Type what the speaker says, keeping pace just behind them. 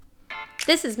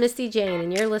This is Misty Jane,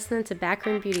 and you're listening to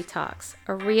Backroom Beauty Talks,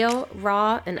 a real,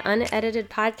 raw, and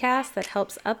unedited podcast that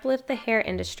helps uplift the hair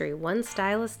industry one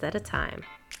stylist at a time.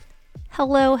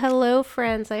 Hello,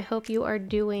 friends. I hope you are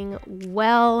doing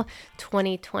well.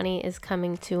 2020 is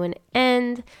coming to an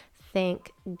end.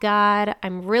 Thank God.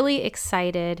 I'm really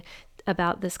excited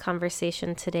about this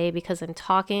conversation today because I'm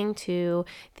talking to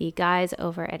the guys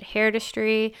over at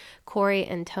Hairdustry. Corey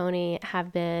and Tony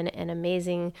have been an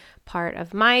amazing part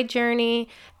of my journey,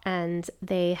 and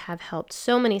they have helped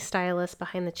so many stylists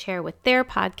behind the chair with their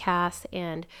podcast,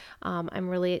 and I'm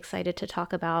really excited to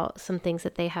talk about some things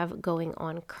that they have going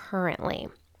on currently.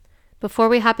 Before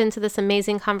we hop into this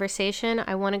amazing conversation,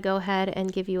 I want to go ahead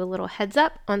and give you a little heads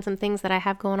up on some things that I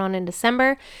have going on in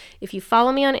December. If you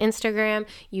follow me on Instagram,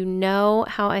 you know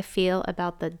how I feel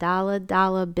about the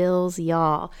dollar bills,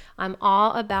 y'all. I'm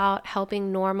all about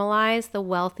helping normalize the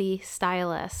wealthy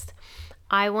stylist.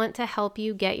 I want to help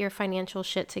you get your financial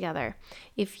shit together.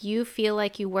 If you feel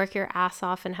like you work your ass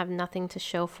off and have nothing to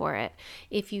show for it,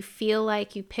 if you feel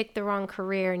like you picked the wrong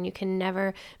career and you can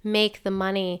never make the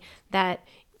money that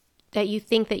you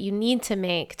think that you need to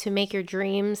make your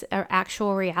dreams an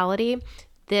actual reality,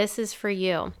 this is for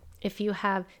you. If you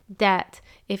have debt,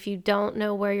 if you don't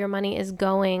know where your money is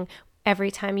going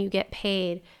every time you get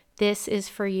paid, this is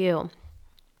for you.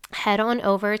 Head on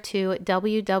over to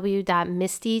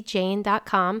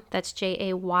www.mistyjane.com, that's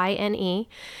Jayne,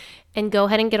 and go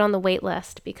ahead and get on the wait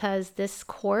list, because this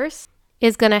course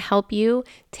is going to help you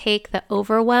take the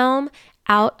overwhelm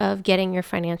out of getting your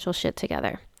financial shit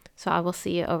together. So I will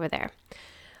see you over there.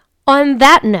 On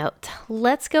that note,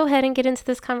 let's go ahead and get into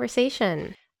this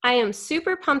conversation. I am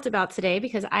super pumped about today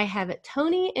because I have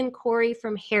Tony and Corey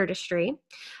from Hairdustry.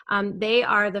 They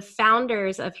are the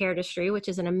founders of Hairdustry, which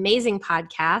is an amazing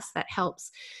podcast that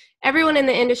helps everyone in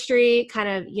the industry kind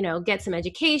of, get some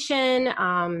education,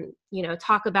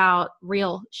 talk about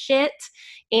real shit.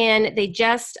 And they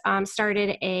just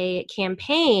started a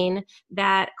campaign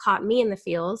that caught me in the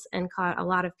feels and caught a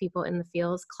lot of people in the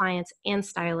feels, clients and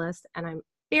stylists. And I'm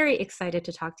very excited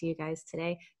to talk to you guys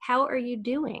today. How are you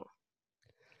doing?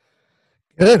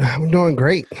 Good. I'm doing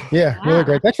great. Yeah, really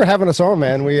great. Thanks for having us on,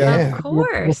 man. Of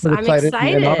course. I'm excited.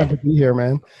 And honored to be here,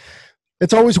 man.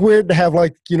 It's always weird to have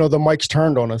the mics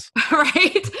turned on us.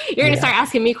 Right? You're going to start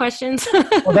asking me questions?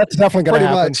 Well, that's definitely going to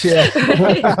happen. Much, yeah.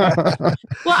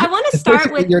 Well, I want to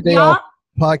start with your day y'all. Off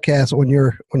podcast on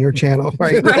your channel,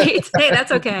 right? Right. Hey,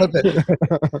 that's okay.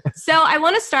 So I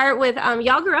want to start with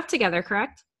y'all grew up together,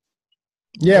 correct?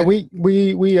 Yeah, we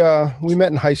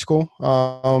met in high school.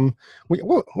 What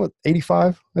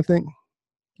 85, I think.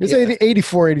 It's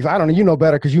 84, 85. I don't know. You know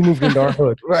better because you moved into our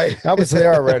hood. Right. I was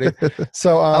there already.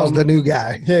 So I was the new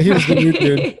guy. Yeah, he was the new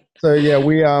dude. So yeah,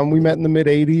 we met in the mid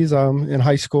 80s in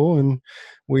high school, and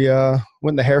we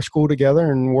went to hair school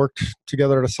together and worked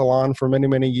together at a salon for many,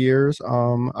 many years.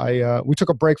 We took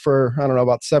a break for,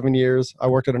 about 7 years. I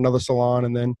worked at another salon,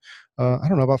 and then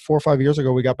about 4 or 5 years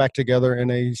ago, we got back together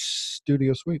in a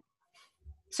studio suite.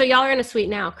 So y'all are in a suite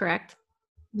now, correct?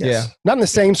 Yes. Yeah, not in the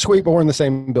same suite, but we're in the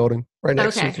same building. Right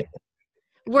next to each other.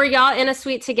 Were y'all in a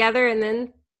suite together and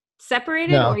then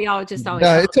separated, or y'all just always?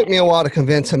 No, it took me a while to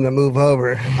convince him to move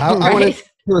over. I went to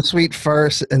the suite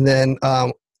first, and then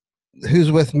who's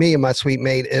with me and my suite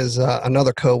mate is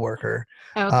another coworker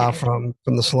from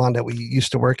the salon that we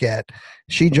used to work at.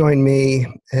 She joined me,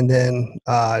 and then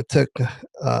it took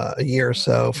a year or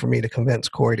so for me to convince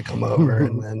Corey to come over,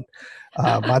 and then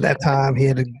by that time he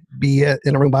had to be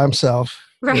in a room by himself.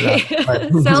 Right.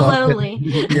 So lonely.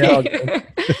 Yeah.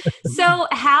 So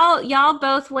how y'all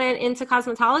both went into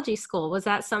cosmetology school? Was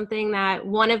that something that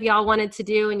one of y'all wanted to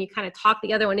do and you kind of talked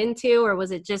the other one into, or was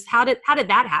it just, how did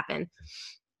that happen?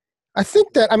 I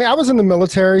think that, I was in the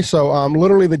military. So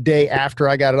literally the day after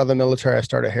I got out of the military, I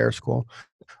started hair school.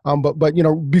 But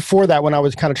before that, when I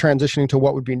was kind of transitioning to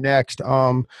what would be next,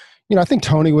 I think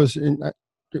Tony was in,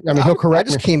 he'll correct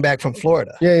me. I just came back from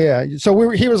Florida. Yeah. So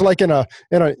he was like in a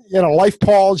life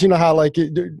pause. You know how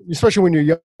especially when you're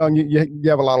young, you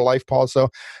have a lot of life pause. So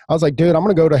I was like, dude, I'm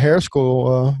gonna go to hair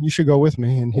school. You should go with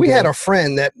me. And we had a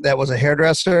friend that was a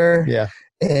hairdresser. Yeah,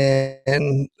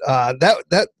 and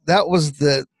that was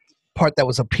the part that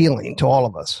was appealing to all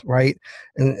of us, right?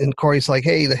 And Corey's like,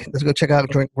 hey, let's go check out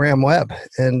Graham Webb.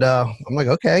 And I'm like,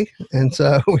 okay. And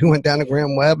so we went down to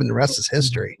Graham Webb, and the rest is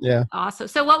history. Yeah. Awesome.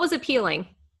 So what was appealing,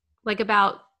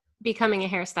 about becoming a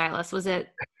hairstylist? Was it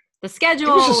the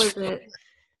schedule?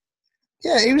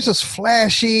 Yeah, he was just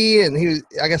flashy, and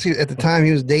at the time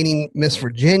he was dating Miss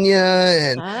Virginia,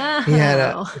 and he had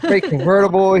a great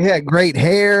convertible. He had great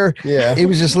hair. Yeah. He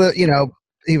was just,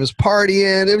 he was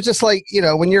partying. It was just like,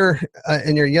 when you're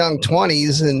in your young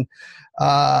 20s and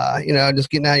just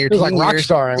getting out of your it was like rock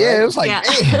starring, right? Yeah, it was like,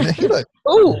 man, you look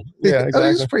cool. Yeah, exactly.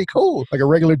 It's pretty cool. Like a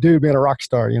regular dude being a rock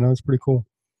star, it's pretty cool.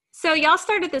 So y'all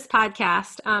started this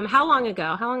podcast. How long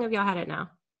ago? How long have y'all had it now?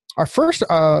 Our first,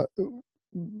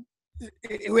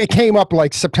 it came up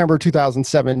like September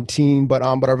 2017, but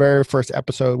our very first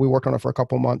episode, we worked on it for a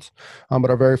couple of months, but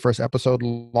our very first episode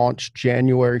launched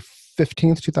January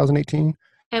 15th, 2018.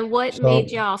 And what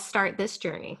made y'all start this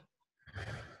journey?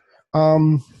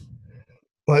 Well,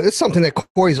 it's something that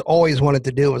Corey's always wanted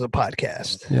to do, was a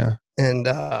podcast. Yeah. And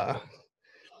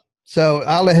so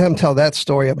I'll let him tell that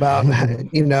story about,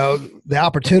 the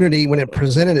opportunity when it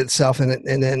presented itself, and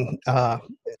then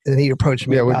he approached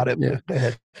me about it. Yeah. Go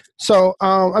ahead. So,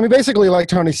 basically, like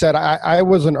Tony said, I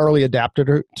was an early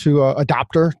adopter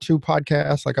to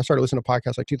podcasts. Like I started listening to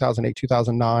podcasts like 2008,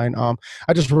 2009.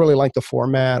 I just really liked the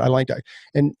format. I liked it.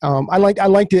 And I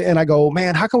liked it. And I go,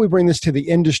 man, how can we bring this to the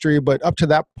industry? But up to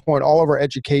that point, all of our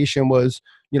education was,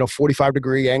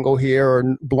 45-degree angle here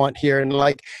or blunt here. And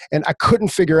I couldn't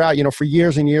figure out, for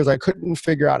years and years, I couldn't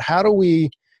figure out how do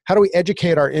we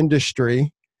educate our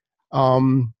industry,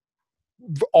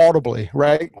 audibly,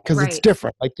 right? Because it's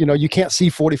different. Like, you can't see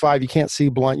 45, you can't see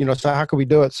blunt, so how can we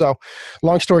do it? So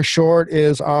long story short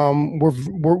is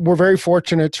we're very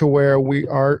fortunate to where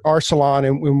our salon,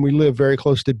 and when we live very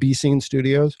close to B Scene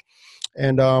Studios.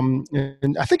 And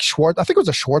I think it was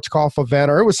a Schwarzkopf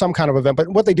event, or it was some kind of event. But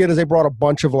what they did is they brought a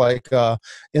bunch of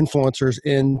influencers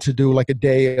in to do like a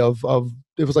day of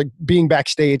it was like being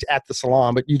backstage at the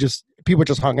salon, but people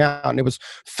just hung out, and it was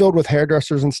filled with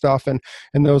hairdressers and stuff. And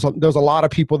there was a lot of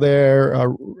people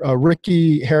there.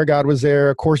 Ricky Hair God was there.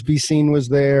 Of course, B Scene was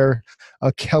there.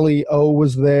 Kelly O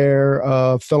was there.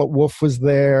 Philip Wolf was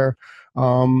there.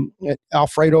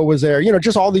 Alfredo was there,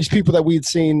 just all these people that we'd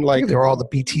seen, like they were all the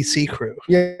BTC crew.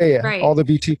 Yeah. Right. All the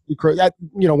BTC crew, that,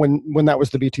 when that was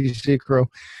the BTC crew.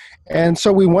 And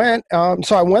so we went,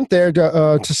 so I went there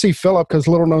to see Philip, because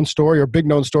little known story, or big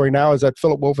known story now, is that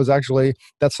Philip Wolf is actually,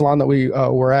 that salon that we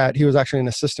were at, he was actually an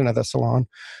assistant at that salon.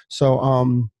 So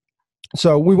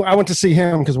I went to see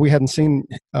him because we hadn't seen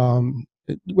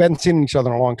each other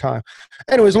in a long time.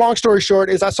 Anyways, long story short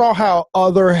is I saw how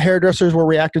other hairdressers were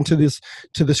reacting to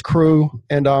this crew,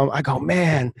 and I go,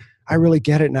 man, I really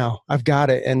get it now. I've got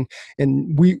it. And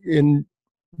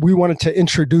we wanted to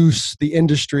introduce the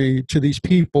industry to these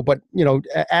people, but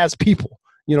as people,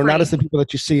 not as the people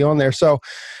that you see on there. So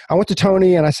I went to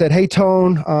Tony and I said, hey,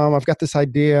 Tone, I've got this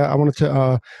idea.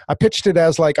 I pitched it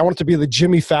as like, I want it to be the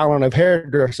Jimmy Fallon of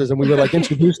hairdressers. And we would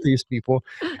introduce these people.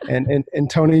 And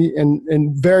Tony,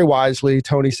 and very wisely,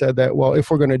 Tony said that, well,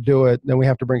 if we're going to do it, then we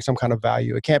have to bring some kind of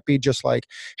value. It can't be just like,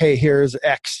 hey, here's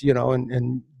X,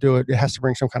 and do it. It has to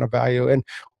bring some kind of value. And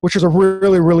which is a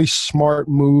really, really smart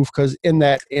move, because in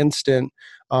that instant,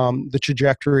 the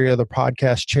trajectory of the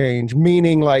podcast changed,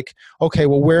 meaning like, okay,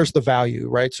 well, where's the value,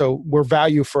 right? So we're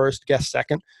value first, guest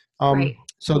second. Right.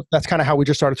 So that's kind of how we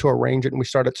just started to arrange it, and we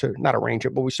started to not arrange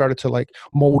it, but we started to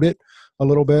mold it a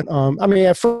little bit.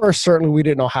 At first, certainly we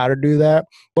didn't know how to do that,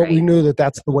 but we knew that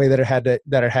that's the way that it had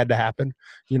to happen.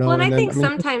 Well, and I think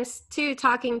sometimes too,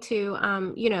 talking to,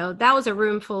 that was a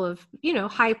room full of,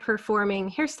 high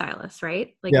performing hairstylists,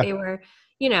 right? Like they were,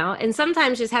 and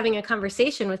sometimes just having a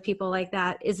conversation with people like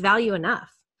that is value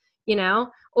enough,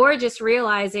 or just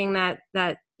realizing that,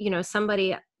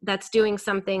 somebody that's doing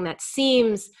something that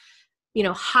seems,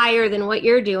 higher than what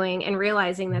you're doing, and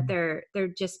realizing that they're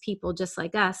just people just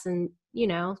like us. And,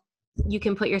 you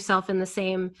can put yourself in the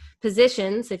same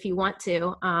positions if you want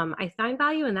to. I find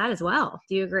value in that as well.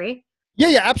 Do you agree?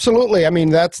 Yeah, absolutely. I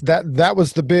mean, that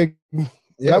was the big,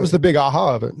 that was the big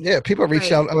aha of it. Yeah. People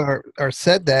reached out or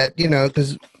said that,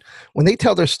 because when they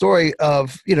tell their story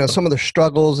of, some of the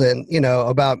struggles and,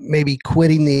 about maybe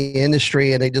quitting the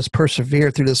industry, and they just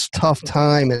persevere through this tough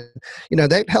time, and,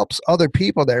 that helps other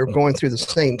people that are going through the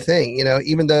same thing,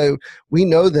 even though we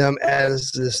know them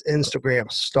as this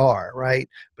Instagram star, right?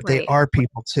 But they are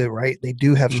people too, right? They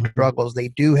do have struggles. They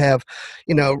do have,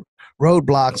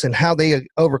 roadblocks, and how they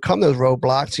overcome those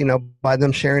roadblocks, by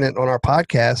them sharing it on our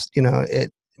podcast,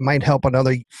 it might help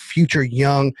another future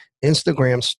young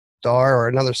Instagram star or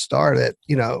another star that,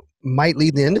 might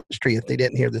lead the industry if they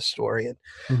didn't hear this story.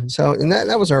 And so, and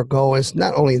that was our goal. Is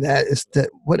not only that, is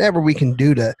that whatever we can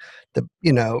do to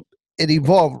it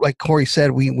evolved. Like Corey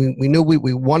said, we knew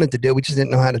we wanted to do, we just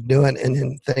didn't know how to do it. And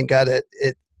then thank God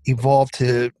it evolved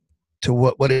to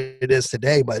what it is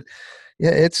today. But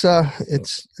yeah, it's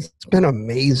been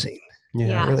amazing.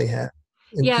 Yeah, it really has.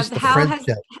 And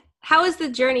how has the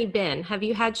journey been? Have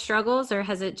you had struggles, or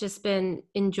has it just been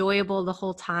enjoyable the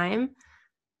whole time?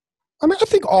 I mean, I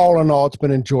think all in all, it's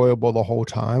been enjoyable the whole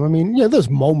time. I mean, yeah, there's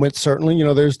moments certainly. You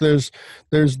know, there's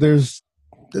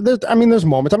I mean, there's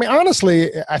moments. I mean,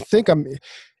 honestly, I think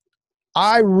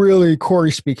I really,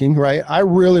 Corey speaking, right? I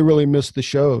really, really miss the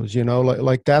shows, you know,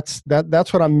 like that's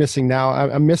what I'm missing now.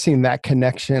 I'm missing that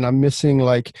connection. I'm missing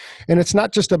and it's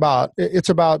not just it's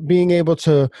about being able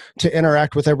to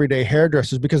interact with everyday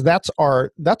hairdressers, because that's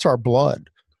our blood,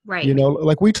 right? You know,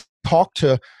 like we talk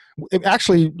to,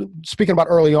 actually speaking about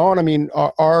early on, I mean,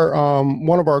 our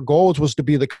one of our goals was to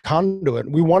be the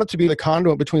conduit. We wanted to be the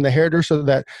conduit between the hairdresser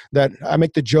that I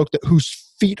make the joke that whose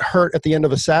feet hurt at the end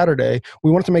of a Saturday.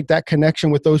 We wanted to make that connection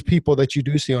with those people that you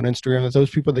do see on Instagram, with those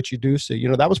people that you do see. You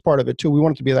know, that was part of it too. We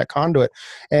wanted to be that conduit,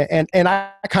 and I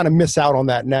kind of miss out on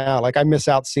that now. Like I miss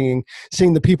out seeing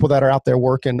the people that are out there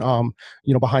working,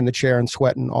 you know, behind the chair and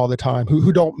sweating all the time,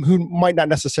 who might not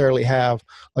necessarily have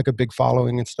like a big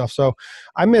following and stuff. So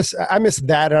I miss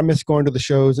that, and I miss going to the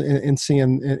shows and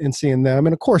seeing them.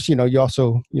 And of course, you know, you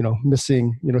also, you know, miss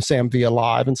seeing, you know, Sam Villa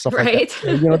live and stuff like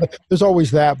that. You know, there's always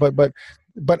that, but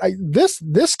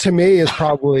this to me is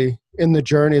probably in the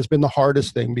journey has been the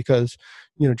hardest thing, because,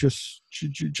 you know, just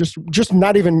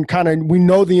not even kind of, we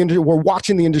know the industry, we're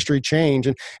watching the industry change,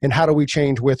 and how do we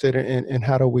change with it, and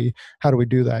how do we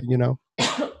do that, you know?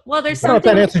 Well, there's I don't know if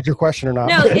that answered your question or not.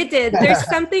 No, it did. There's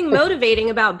something motivating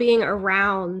about being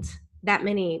around that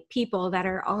many people that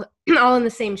are all in the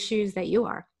same shoes that you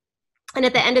are. And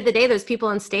at the end of the day, those people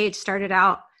on stage started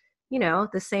out, you know,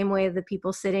 the same way the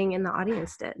people sitting in the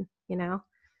audience did, you know?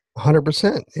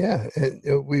 100%. Yeah.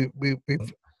 We've,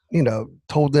 you know,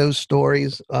 told those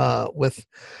stories with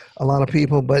a lot of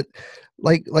people, but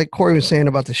like Corey was saying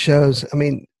about the shows, I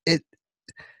mean, it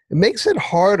makes it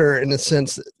harder in the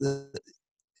sense that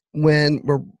when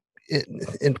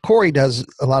and Corey does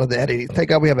a lot of the editing. Thank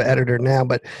God we have an editor now,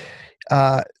 but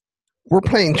we're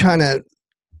trying to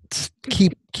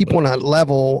keep on a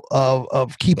level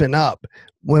of keeping up.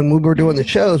 When we were doing the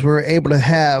shows, we were able to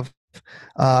have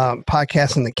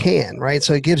podcasts in the can, right?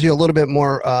 So it gives you a little bit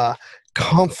more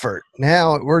comfort.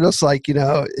 Now we're just like, you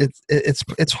know,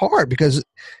 it's hard because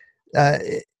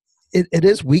it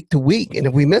is week to week, and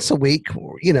if we miss a week,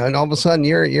 you know, and all of a sudden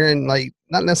you're in like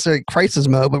not necessarily crisis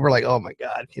mode, but we're like, oh my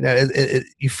God, you know,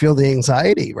 you feel the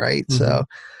anxiety, right? Mm-hmm. So,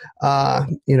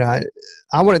 you know,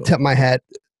 I want to tip my hat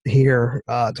here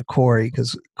to Corey,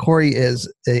 because Corey is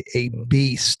a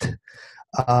beast.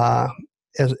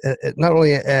 As not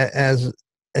only as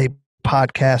a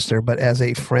podcaster, but as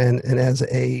a friend and as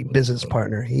a business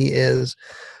partner. He is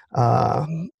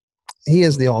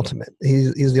the ultimate.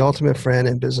 He's the ultimate friend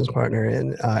and business partner,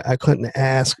 and I couldn't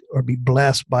ask or be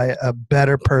blessed by a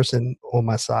better person on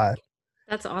my side.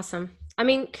 That's awesome. I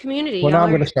mean, community. Well, now I'm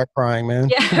going to start crying, man.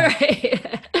 Yeah,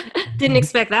 right. Didn't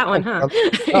expect that one, huh?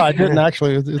 No, I didn't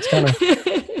actually. It's kind of.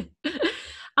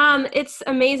 It's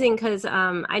amazing because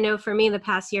I know for me, the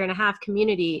past year and a half,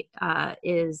 community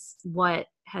is what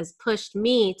has pushed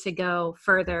me to go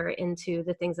further into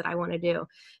the things that I want to do.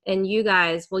 And you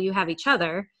guys, well, you have each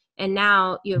other, and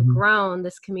now you have grown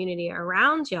this community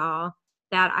around y'all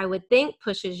that I would think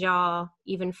pushes y'all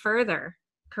even further,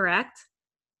 correct?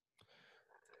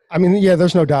 I mean, yeah,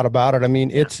 there's no doubt about it. I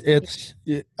mean,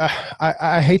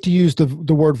 I hate to use the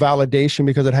word validation,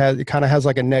 because it kind of has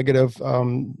like a negative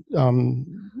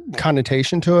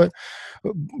connotation to it.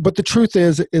 But the truth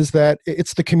is that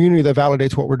it's the community that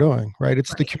validates what we're doing, right?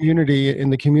 It's the community,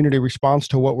 and the community response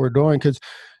to what we're doing, because,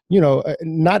 you know,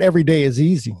 not every day is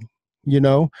easy, you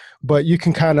know, but you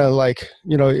can kind of like,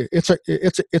 you know, it's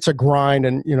a grind,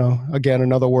 and, you know, again,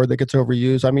 another word that gets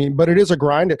overused. I mean, but it is a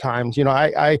grind at times, you know.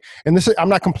 I'm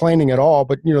not complaining at all,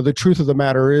 but, you know, the truth of the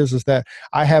matter is that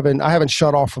I haven't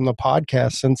shut off from the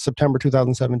podcast since September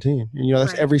 2017. And, you know,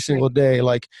 that's every single day.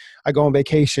 Like I go on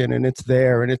vacation and it's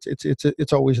there, and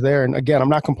it's always there. And again, I'm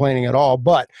not complaining at all,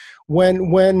 but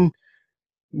when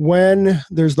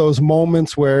there's those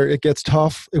moments where it gets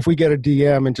tough, if we get a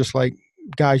DM and just like,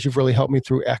 guys, you've really helped me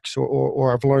through X,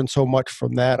 or I've learned so much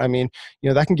from that. I mean, you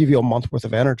know, that can give you a month worth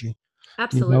of energy.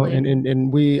 Absolutely. You know?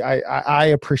 And I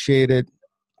appreciate it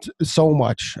so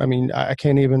much. I mean, I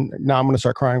can't even, now I'm going to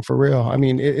start crying for real. I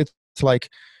mean, it's like,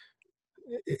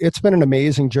 it's been an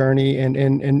amazing journey. And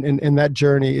that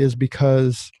journey is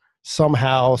because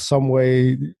somehow, some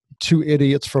way, two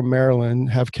idiots from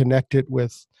Maryland have connected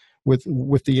with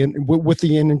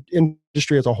the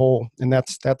industry as a whole. And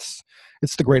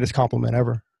it's the greatest compliment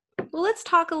ever. Well, let's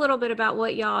talk a little bit about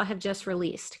what y'all have just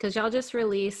released, because y'all just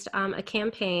released a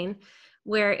campaign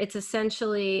where it's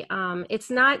essentially,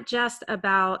 it's not just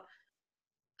about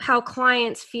how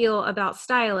clients feel about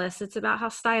stylists, it's about how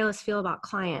stylists feel about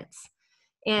clients.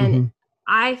 And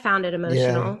I found it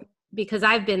emotional because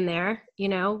I've been there,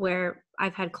 where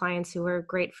I've had clients who were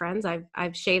great friends.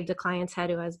 I've shaved a client's head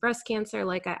who has breast cancer.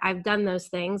 Like I've done those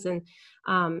things. And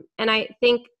I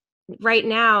think right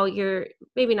now you're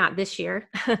maybe not this year,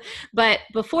 but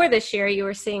before this year, you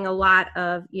were seeing a lot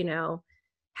of,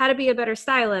 how to be a better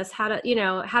stylist, how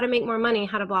to make more money,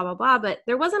 how to blah, blah, blah. But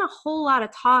there wasn't a whole lot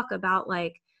of talk about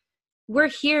like, we're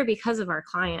here because of our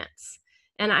clients.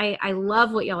 And I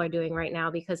love what y'all are doing right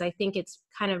now, because I think it's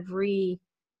kind of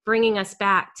bringing us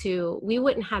back to, we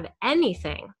wouldn't have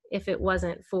anything if it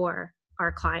wasn't for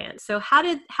our clients. So how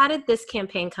did this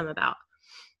campaign come about?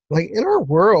 Like in our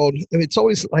world, it's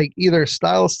always like either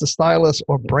stylist to stylist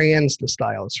or brands to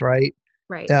stylist, right?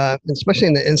 Right. Especially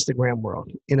in the Instagram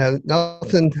world,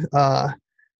 nothing,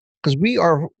 because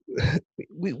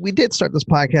we did start this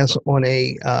podcast on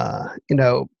a,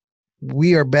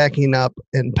 we are backing up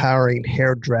empowering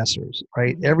hairdressers,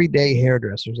 right? Everyday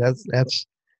hairdressers. That's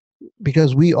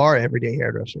because we are everyday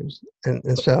hairdressers.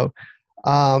 And so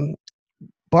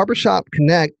Barbershop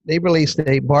Connect, they released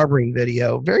a barbering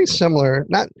video, very similar.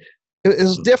 It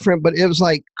was different, but it was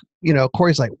like,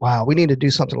 Corey's like, wow, we need to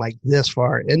do something like this for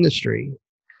our industry.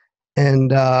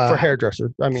 And for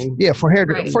hairdressers, I mean, yeah, for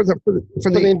hairdressers, right.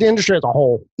 for the industry as a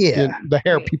whole, yeah, the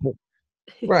hair people,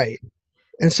 right.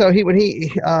 And so when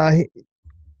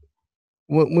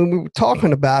we were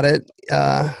talking about it,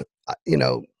 I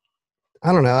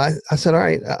don't know. I said, all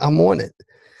right, I'm on it.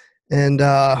 And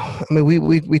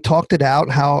we talked it out,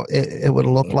 how it would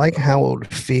look like, how it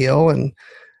would feel, and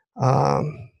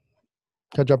can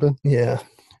I jump in? Yeah,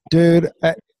 dude,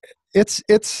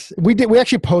 we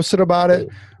actually posted about it.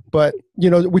 But,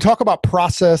 we talk about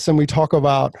process and we talk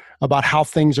about how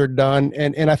things are done.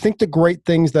 And I think the great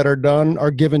things that are done are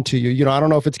given to you. I don't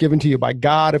know if it's given to you by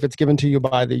God, if it's given to you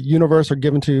by the universe, or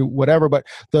given to you whatever. But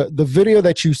the video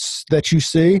that you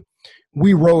see,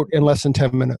 we wrote in less than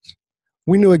 10 minutes.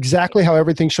 We knew exactly how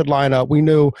everything should line up. We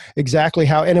knew exactly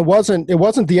how, and it wasn't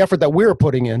the effort that we were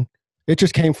putting in. It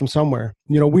just came from somewhere.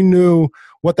 We knew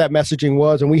what that messaging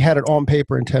was, and we had it on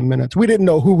paper in 10 minutes. We didn't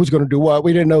know who was going to do what.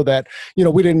 We didn't know that,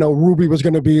 we didn't know Ruby was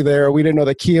going to be there. We didn't know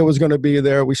that Kia was going to be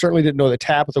there. We certainly didn't know that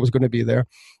Tabitha was going to be there,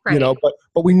 right.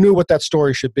 But we knew what that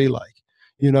story should be like,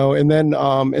 and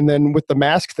then with the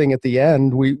mask thing at the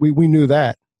end, we knew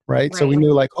that. Right. So we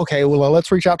knew like, okay, well,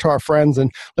 let's reach out to our friends and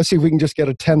let's see if we can just get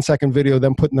a 10-second video of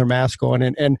them putting their mask on.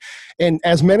 And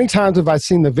as many times as I've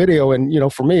seen the video, and,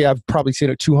 for me, I've probably seen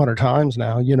it 200 times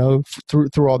now,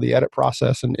 through all the edit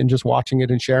process and just watching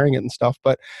it and sharing it and stuff.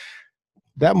 But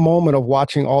that moment of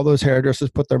watching all those hairdressers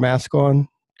put their mask on,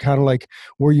 kind of like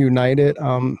we're united,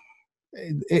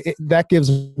 that gives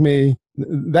me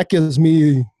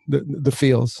the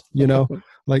feels,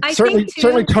 like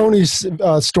certainly Tony's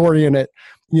story in it,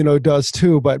 does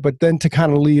too, but then to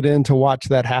kind of lead in to watch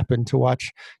that happen, to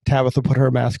watch Tabitha put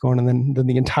her mask on, and then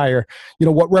the entire,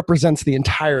 what represents the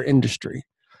entire industry,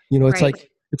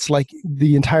 it's like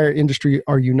the entire industry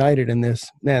are united in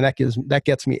this. Man, that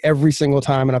gets me every single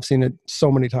time, and I've seen it so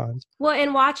many times. Well,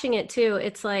 and watching it too,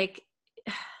 it's like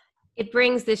it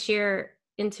brings this year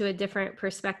into a different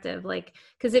perspective, like,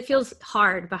 because it feels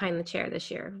hard behind the chair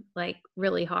this year, like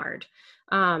really hard.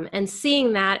 And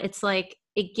seeing that, it's like,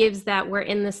 it gives that we're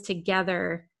in this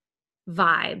together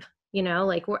vibe,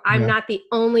 like I'm not the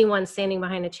only one standing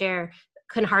behind a chair,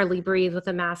 can hardly breathe with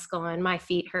a mask on, my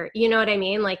feet hurt. You know what I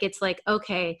mean? Like, it's like,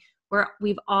 okay, we're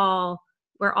all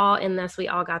in this, we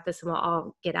all got this, and we'll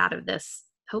all get out of this,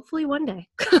 hopefully one day.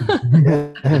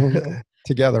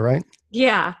 Together, right?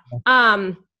 Yeah.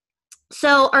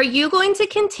 So are you going to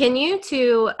continue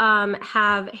to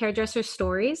have hairdresser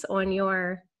stories on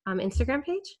your Instagram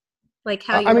page? Like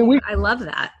how I love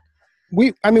that.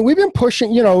 We've been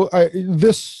pushing,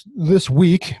 this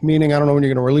week, meaning I don't know when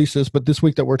you're going to release this, but this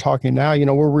week that we're talking now,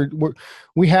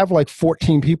 we have like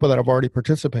 14 people that have already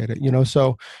participated,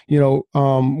 so, we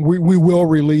will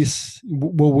release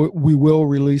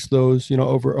those,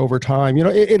 over time.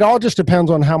 It all just depends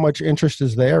on how much interest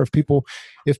is there. If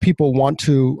people want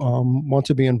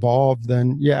to be involved,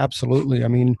 then yeah, absolutely. I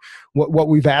mean, what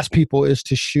we've asked people is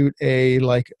to shoot a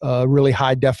really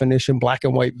high definition black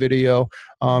and white video.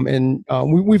 And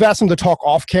we've asked them to talk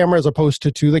off camera as opposed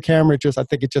to the camera. I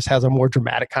think it just has a more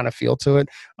dramatic kind of feel to it.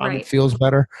 Right. It feels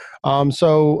better.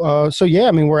 So yeah,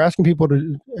 I mean, we're asking people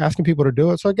to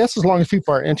do it. So I guess as long as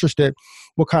people are interested,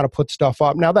 we'll kind of put stuff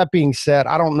up. Now, that being said,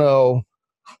 I don't know,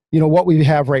 what we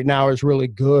have right now is really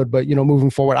good, but, moving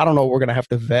forward, I don't know what we're going to have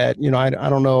to vet. I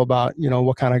don't know about,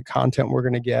 what kind of content we're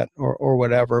going to get or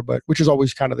whatever, but which is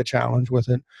always kind of the challenge with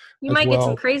it. You might get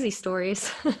some crazy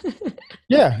stories.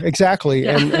 Yeah, exactly.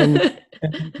 Yeah. And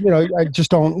I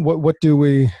just don't, what do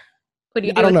we, What do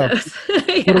you do with those?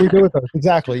 Yeah. What do we do with those?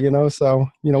 Exactly. So,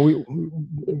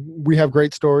 we have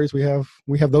great stories. We have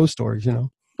those stories,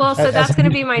 Well, so that's going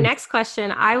to be my next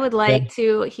question. I would like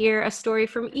to hear a story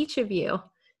from each of you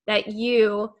that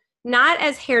you, not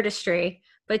as Hairdustry,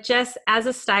 but just as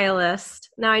a stylist.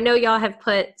 Now, I know y'all have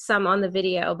put some on the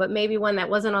video, but maybe one that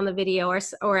wasn't on the video,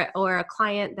 or a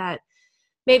client that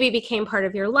maybe became part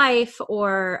of your life,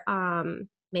 or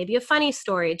maybe a funny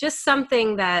story, just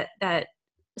something that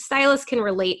stylists can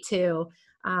relate to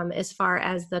as far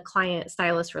as the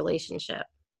client-stylist relationship.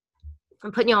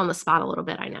 I'm putting you on the spot a little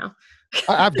bit, I know.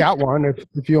 I've got one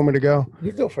if you want me to go.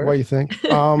 You go first. What do you think?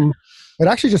 It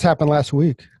actually just happened last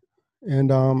week.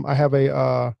 And I have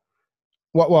I'm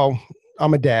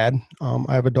a dad.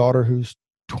 I have a daughter who's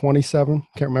 27.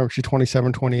 Can't remember if she's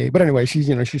 27, 28. But anyway, she's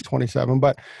 27.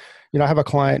 But, I have a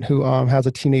client who has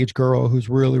a teenage girl who's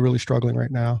really, really struggling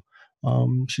right now.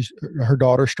 Her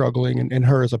daughter's struggling, and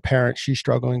her as a parent, she's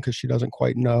struggling because she doesn't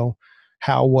quite know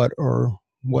how, what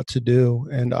to do.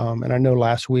 And I know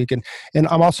last week, and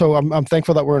I'm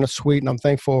thankful that we're in a suite, and I'm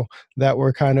thankful that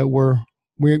we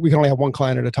can only have one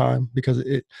client at a time, because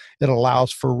it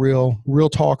allows for real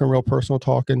talk and real personal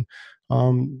talk. And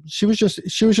she was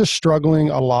just struggling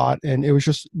a lot, and it was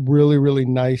just really, really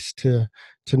nice to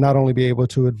not only be able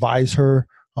to advise her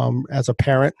as a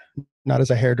parent, not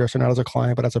as a hairdresser, not as a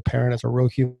client, but as a parent, as a real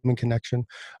human connection,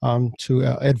 to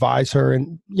advise her,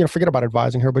 and forget about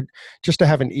advising her, but just to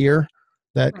have an ear.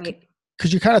 That,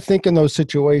 because you kind of think in those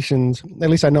situations, at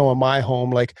least I know in my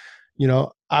home, like,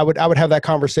 I would have that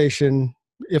conversation.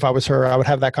 If I was her, I would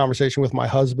have that conversation with my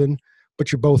husband,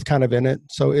 but you're both kind of in it.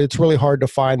 So it's really hard to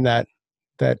find that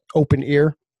open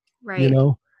ear, right.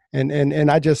 And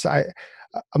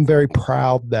I'm very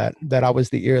proud that I was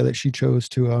the ear that she chose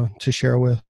to share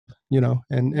with,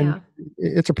 and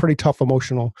it's a pretty tough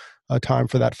emotional time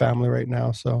for that family right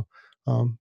now. So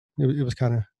it was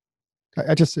kind of,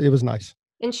 it was nice.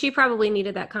 And she probably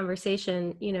needed that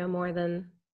conversation, more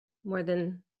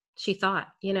than she thought,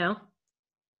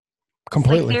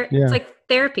 Completely. It's like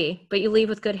therapy, but you leave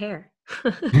with good hair.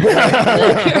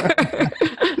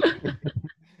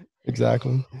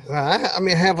 Exactly. I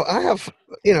have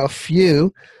a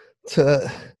few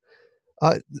to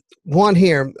one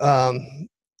here.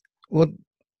 Well,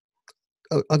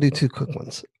 I'll do two quick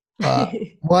ones.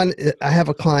 One, I have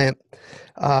a client.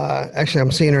 Actually,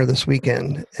 I'm seeing her this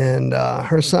weekend, and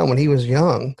her son, when he was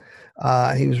young,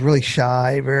 he was really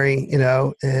shy, very,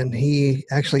 and he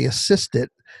actually assisted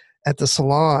at the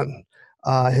salon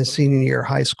his senior year of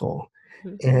high school.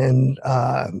 Mm-hmm.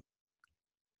 And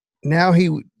now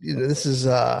this is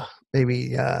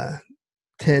maybe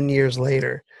 10 years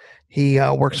later, he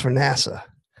works for NASA.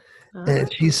 Uh-huh.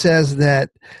 And she says that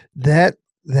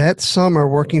summer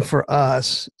working for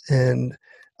us and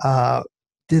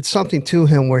did something to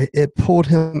him where it pulled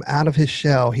him out of his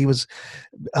shell. He was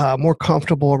more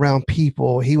comfortable around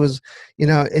people. He was, and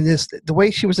the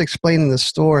way she was explaining the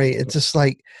story, it's just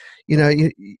like,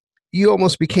 you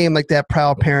almost became like that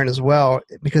proud parent as well,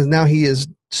 because now he is,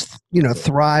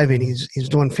 thriving. He's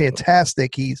doing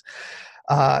fantastic.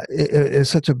 It's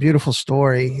such a beautiful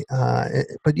story.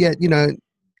 But yet,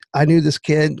 I knew this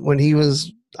kid when he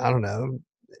was, I don't know,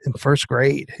 in first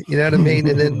grade, you know what I mean?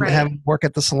 And then have him work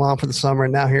at the salon for the summer.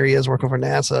 And now here he is working for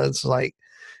NASA. It's like,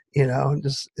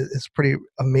 it's pretty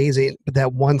amazing. But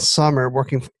that one summer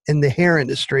working in the hair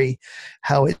industry,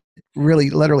 how it really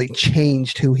literally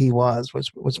changed who he was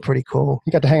pretty cool.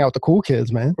 You got to hang out with the cool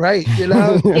kids, man. Right.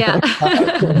 Yeah.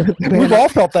 We've all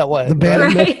felt that way. The band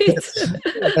of misfits,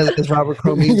 as Robert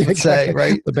Cromie would say,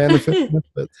 right? The band of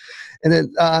misfits. And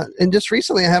then, and just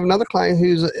recently I have another client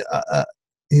who's,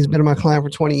 he's been my client for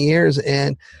 20 years.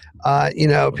 And,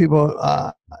 people,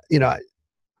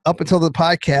 up until the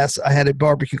podcast, I had a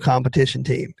barbecue competition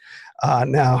team.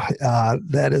 Now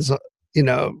that is,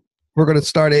 we're going to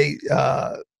start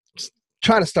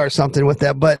trying to start something with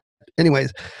that. But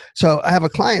anyways, so I have a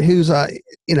client who's,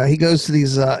 he goes to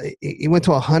these, he went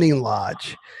to a hunting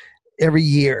lodge every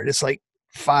year. It's like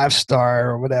 5-star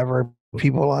or whatever.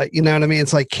 People like, you know what I mean?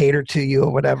 It's like catered to you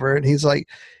or whatever. And he's like,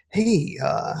 hey,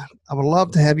 I would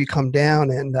love to have you come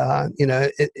down and,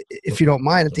 if you don't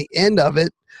mind, at the end of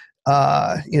it,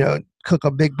 cook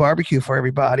a big barbecue for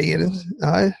everybody. And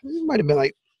it might have been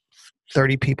like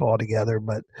 30 people altogether,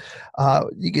 but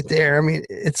you get there. I mean,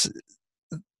 it's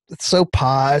so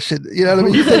posh. And, you know what I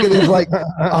mean? You think of these like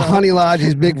a honey lodge,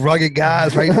 these big rugged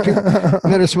guys, right?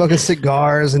 And they're smoking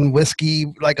cigars and whiskey,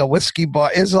 like a whiskey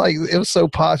bar. It was so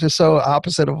posh. It's so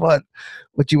opposite of what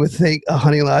you would think a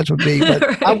honey lodge would be. But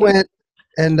right. I went,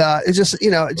 and it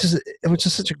was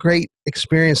just such a great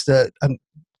experience to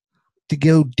to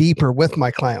go deeper with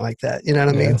my client like that. You know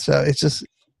what I mean? So it's just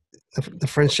the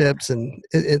friendships, and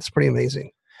it's pretty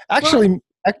amazing. Actually,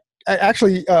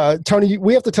 Tony,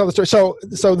 we have to tell the story. So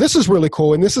this is really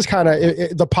cool. And this is kind of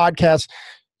the podcast,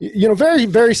 very,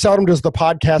 very seldom does the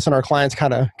podcast and our clients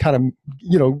kind of,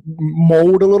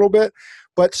 mold a little bit.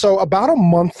 But so about a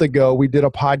month ago, we did a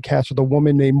podcast with a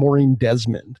woman named Maureen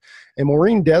Desmond. And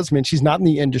Maureen Desmond, she's not in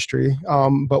the industry,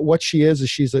 but what she is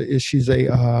she's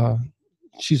a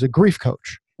grief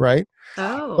coach, right?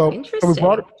 Oh, interesting.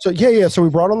 So we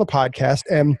brought on the podcast,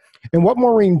 and what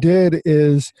Maureen did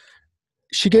is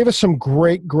she gave us some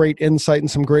great insight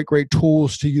and some great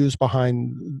tools to use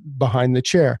behind the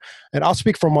chair. And I'll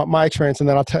speak from my experience, and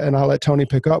then I'll let Tony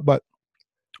pick up. But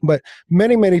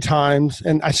many times,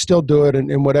 and I still do it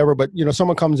and whatever, but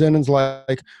someone comes in and is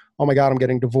like, oh my God, I'm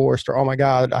getting divorced, or oh my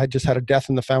God, I just had a death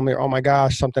in the family, or oh my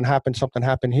gosh, something happened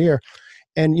here.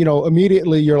 And,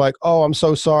 immediately you're like, oh, I'm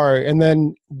so sorry. And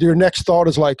then your next thought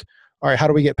is like, all right, how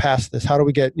do we get past this? How do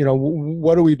we get,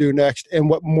 what do we do next? And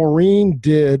what Maureen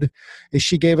did is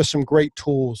she gave us some great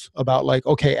tools about like,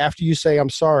 okay, after you say, I'm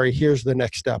sorry, here's the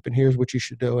next step, and here's what you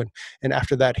should do. And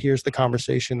after that, here's the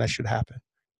conversation that should happen.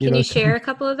 Can you share a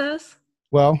couple of those?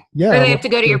 Well, yeah. Or they have to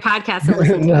go to your podcast and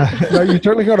listen to it. No, you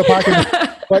certainly go to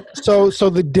podcast. But so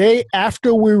the day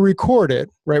after we recorded,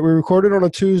 right? We recorded on a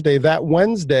Tuesday. That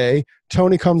Wednesday,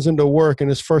 Tony comes into work, and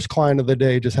his first client of the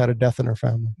day just had a death in her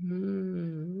family.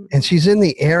 And she's in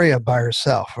the area by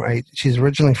herself, right? She's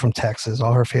originally from Texas.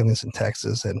 All her family's in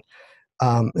Texas, and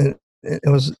it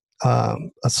was a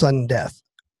sudden death,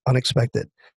 unexpected.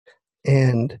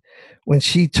 And when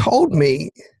she told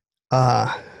me,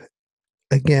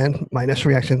 again, my initial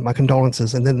reaction, my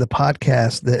condolences, and then the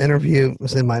podcast, the interview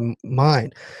was in my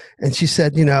mind. And she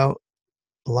said, a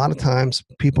lot of times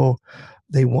people,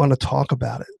 they want to talk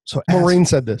about it. So Maureen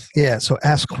said this. Yeah, so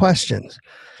ask questions.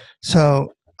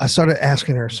 So I started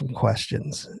asking her some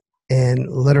questions, and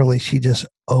literally she just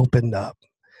opened up.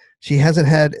 She hasn't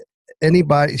had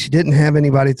anybody, she didn't have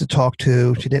anybody to talk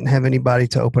to. She didn't have anybody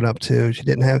to open up to. She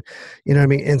didn't have, you know what I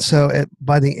mean? And so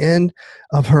by the end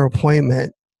of her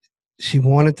appointment, she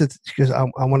goes,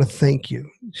 I want to thank you.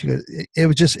 She goes,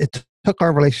 it took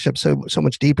our relationship so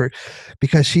much deeper,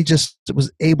 because she just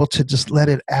was able to just let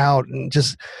it out, and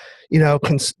just, we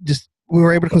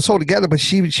were able to console together, but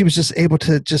she was just able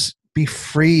to just be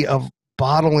free of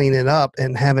bottling it up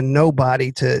and having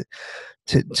nobody to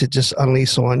just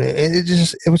unleash on it.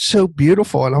 It was so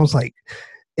beautiful. And I was like,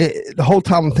 the whole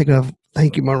time I'm thinking of,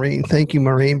 thank you, Maureen,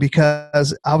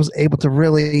 because I was able to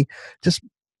really just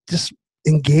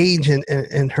engage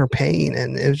in her pain,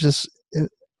 and it was just it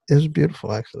was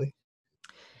beautiful, actually.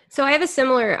 So I have a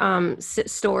similar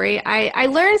story. I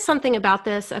learned something about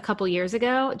this a couple years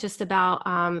ago, just about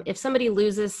if somebody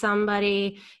loses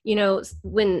somebody,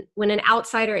 when an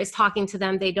outsider is talking to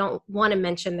them, they don't want to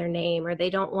mention their name, or they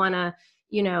don't want to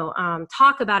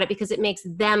talk about it because it makes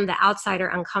them, the outsider,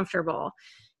 uncomfortable.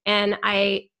 And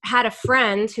I had a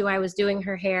friend who I was doing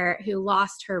her hair who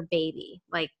lost her baby,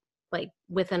 like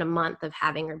within a month of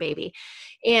having her baby.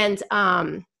 And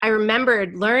I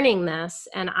remembered learning this,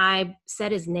 and I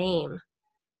said his name,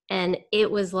 and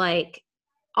it was like,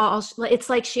 it's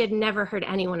like she had never heard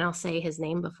anyone else say his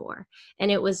name before. And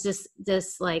it was just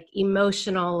this like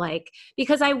emotional,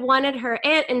 because I wanted her,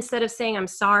 and instead of saying I'm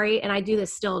sorry, and I do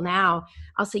this still now,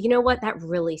 I'll say, you know what, that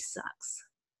really sucks.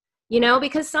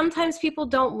 Because sometimes people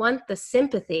don't want the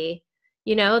sympathy,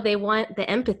 they want the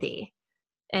empathy.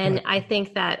 And right. I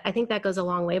think that goes a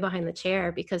long way behind the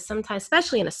chair, because sometimes,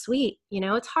 especially in a suite,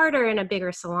 it's harder in a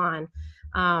bigger salon.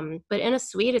 But in a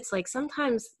suite, it's like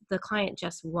sometimes the client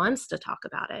just wants to talk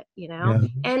about it,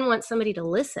 and wants somebody to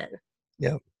listen.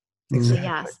 Yeah. Exactly. So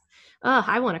yes. Oh,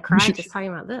 I want to cry just talking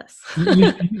about this.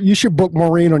 you should book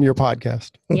Maureen on your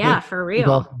podcast. Yeah, for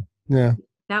real. Yeah.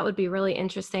 That would be really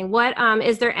interesting. What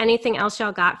is there anything else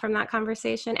y'all got from that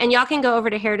conversation? And y'all can go over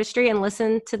to Hairdustry and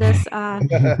listen to this,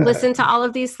 listen to all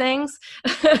of these things.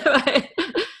 But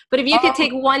if you could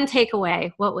take one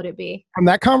takeaway, what would it be? From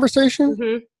that conversation?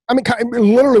 Mm-hmm. I mean,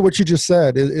 literally what you just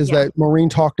said is that Maureen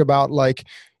talked about,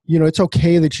 it's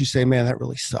okay that you say, man, that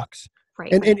really sucks.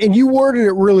 Right. And you worded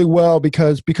it really well,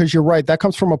 because you're right. That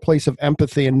comes from a place of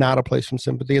empathy and not a place from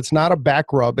sympathy. It's not a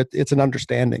back rub. It's an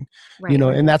understanding, right.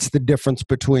 And that's the difference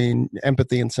between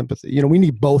empathy and sympathy. We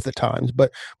need both at times,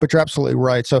 but you're absolutely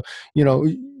right. So,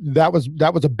 that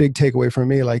was a big takeaway for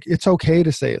me. Like, it's okay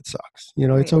to say it sucks.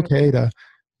 It's okay to,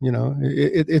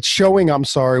 it's showing I'm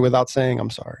sorry without saying I'm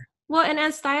sorry. Well, and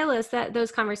as stylists,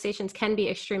 those conversations can be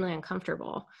extremely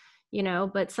uncomfortable.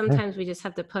 But sometimes we just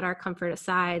have to put our comfort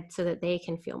aside so that they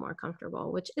can feel more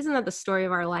comfortable, which isn't that the story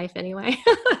of our life anyway?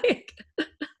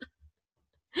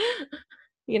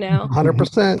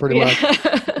 100%. Pretty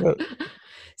much.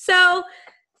 So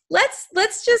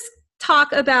let's just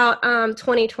talk about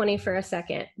 2020 for a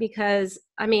second, because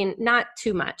I mean, not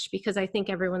too much, because I think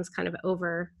everyone's kind of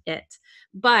over it,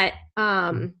 but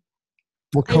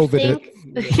We'll COVID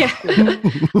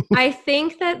it. I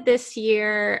think that this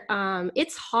year,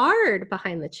 it's hard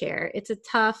behind the chair. It's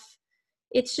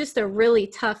just a really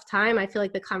tough time. I feel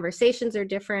like the conversations are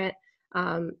different.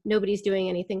 Nobody's doing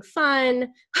anything fun.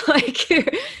 Like,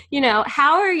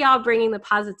 how are y'all bringing the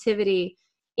positivity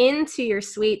into your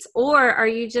suites, or are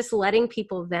you just letting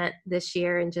people vent this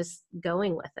year and just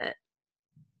going with it?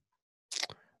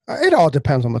 It all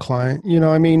depends on the client. You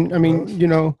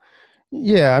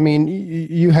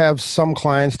have some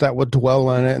clients that will dwell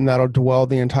on it and that'll dwell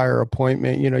the entire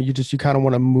appointment. You kind of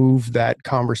want to move that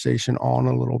conversation on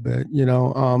a little bit,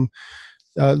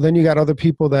 then you got other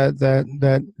people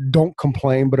that don't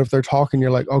complain, but if they're talking,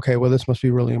 you're like, okay, well, this must be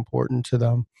really important to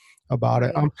them about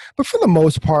it. But for the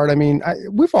most part, I mean,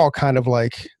 we've all kind of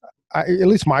at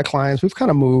least my clients, we've kind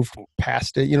of moved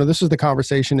past it. This is the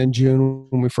conversation in June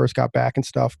when we first got back and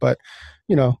stuff, but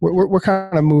we're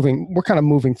kind of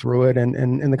moving through it,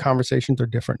 and the conversations are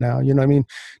different now.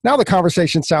 Now the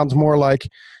conversation sounds more like,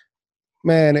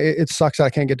 man, it sucks that I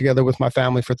can't get together with my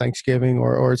family for Thanksgiving,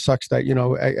 or it sucks that,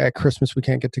 at Christmas we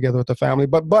can't get together with the family.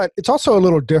 But it's also a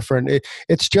little different.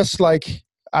 It's just like,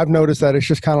 I've noticed that it's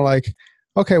just kind of like,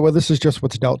 okay, well, this is just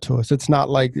what's dealt to us. It's not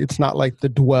like the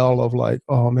dwell of like,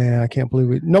 oh man, I can't believe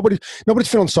it. Nobody's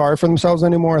feeling sorry for themselves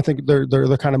anymore. I think they're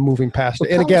kind of moving past it.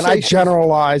 And again, I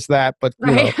generalize that, but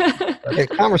right.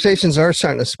 Conversations are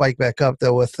starting to spike back up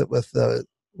though with the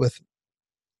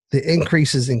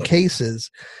increases in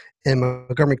cases. And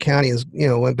Montgomery County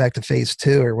went back to phase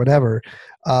 2 or whatever.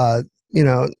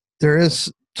 There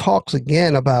is talks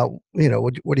again about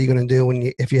what are you going to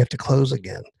do if you have to close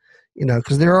again.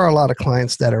 Because there are a lot of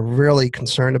clients that are really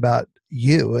concerned about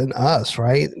you and us,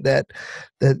 right? That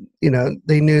they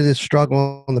knew the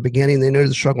struggle in the beginning, they know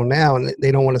the struggle now, and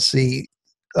they don't want to see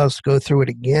us go through it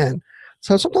again.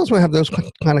 So sometimes we have those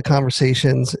kind of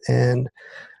conversations, and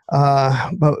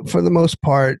but for the most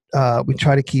part, we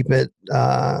try to keep it,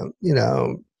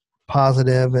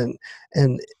 positive, and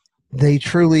they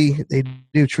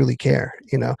do truly care,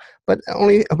 but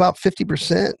only about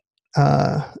 50%.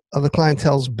 Of the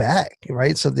clientele's back,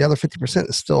 right? So the other 50%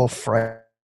 is still afraid.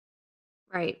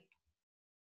 Right.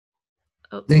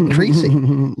 Oh.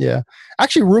 Increasing. Yeah.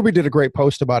 Actually, Ruby did a great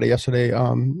post about it yesterday.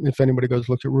 If anybody goes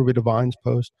look at Ruby Devine's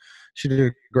post, she did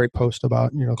a great post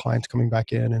about, clients coming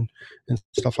back in and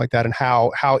stuff like that, and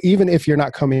how even if you're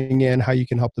not coming in, how you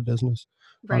can help the business.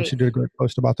 Right. She did a great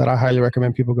post about that. I highly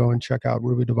recommend people go and check out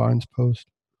Ruby Devine's post.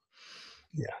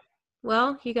 Yeah.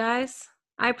 Well, you guys,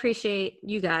 I appreciate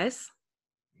you guys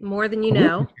more than you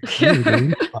know.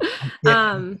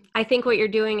 I think what you're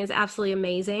doing is absolutely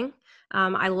amazing.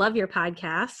 I love your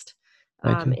podcast.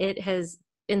 It has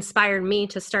inspired me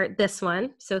to start this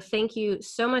one. So thank you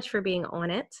so much for being on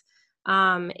it.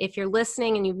 If you're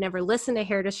listening and you've never listened to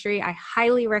Hairdustry, I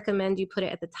highly recommend you put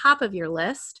it at the top of your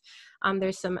list.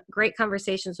 There's some great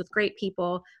conversations with great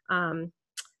people.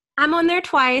 I'm on there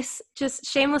twice. Just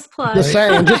shameless plug. Just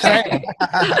saying.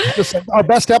 Our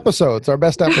best episodes. Of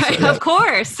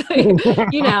course.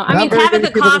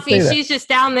 Tabitha Coffee, she's just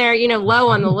down there, low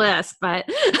on the list. But,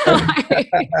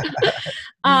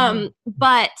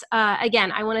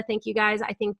 again, I want to thank you guys.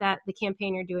 I think that the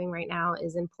campaign you're doing right now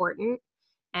is important.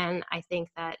 And I think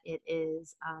that it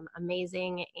is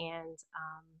amazing. And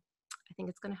I think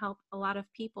it's going to help a lot of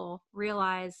people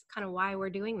realize kind of why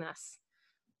we're doing this.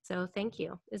 So thank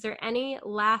you. Is there any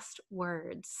last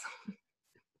words?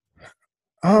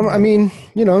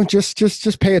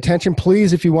 Just pay attention,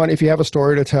 please. If you have a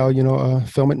story to tell,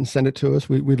 film it and send it to us.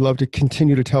 We'd love to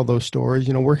continue to tell those stories.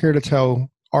 We're here to tell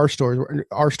our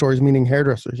stories meaning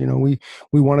hairdressers. We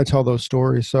want to tell those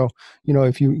stories. So,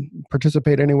 if you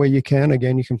participate any way you can,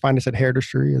 again, you can find us at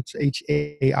Hairdustry. It's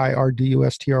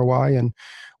HAIRDUSTRY, and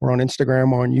we're on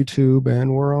Instagram, we're on YouTube,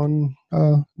 and we're on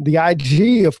the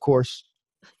IG, of course.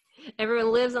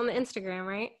 Everyone lives on the Instagram,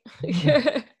 right?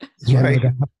 That's right.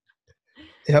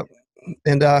 Yep.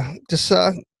 And just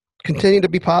continue to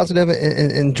be positive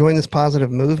and join this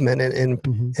positive movement and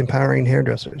empowering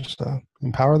hairdressers. So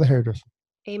empower the hairdresser.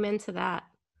 Amen to that.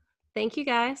 Thank you,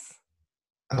 guys.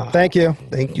 Thank you.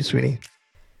 Thank you, sweetie.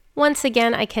 Once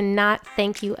again, I cannot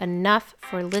thank you enough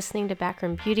for listening to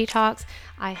Backroom Beauty Talks.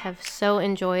 I have so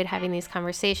enjoyed having these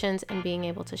conversations and being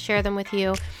able to share them with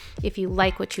you. If you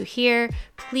like what you hear,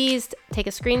 please take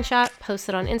a screenshot, post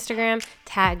it on Instagram,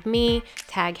 tag me,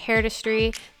 tag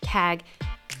Hairdustry, tag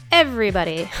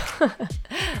everybody.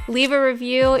 Leave a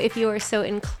review if you are so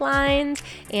inclined,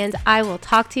 and I will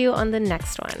talk to you on the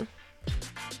next one.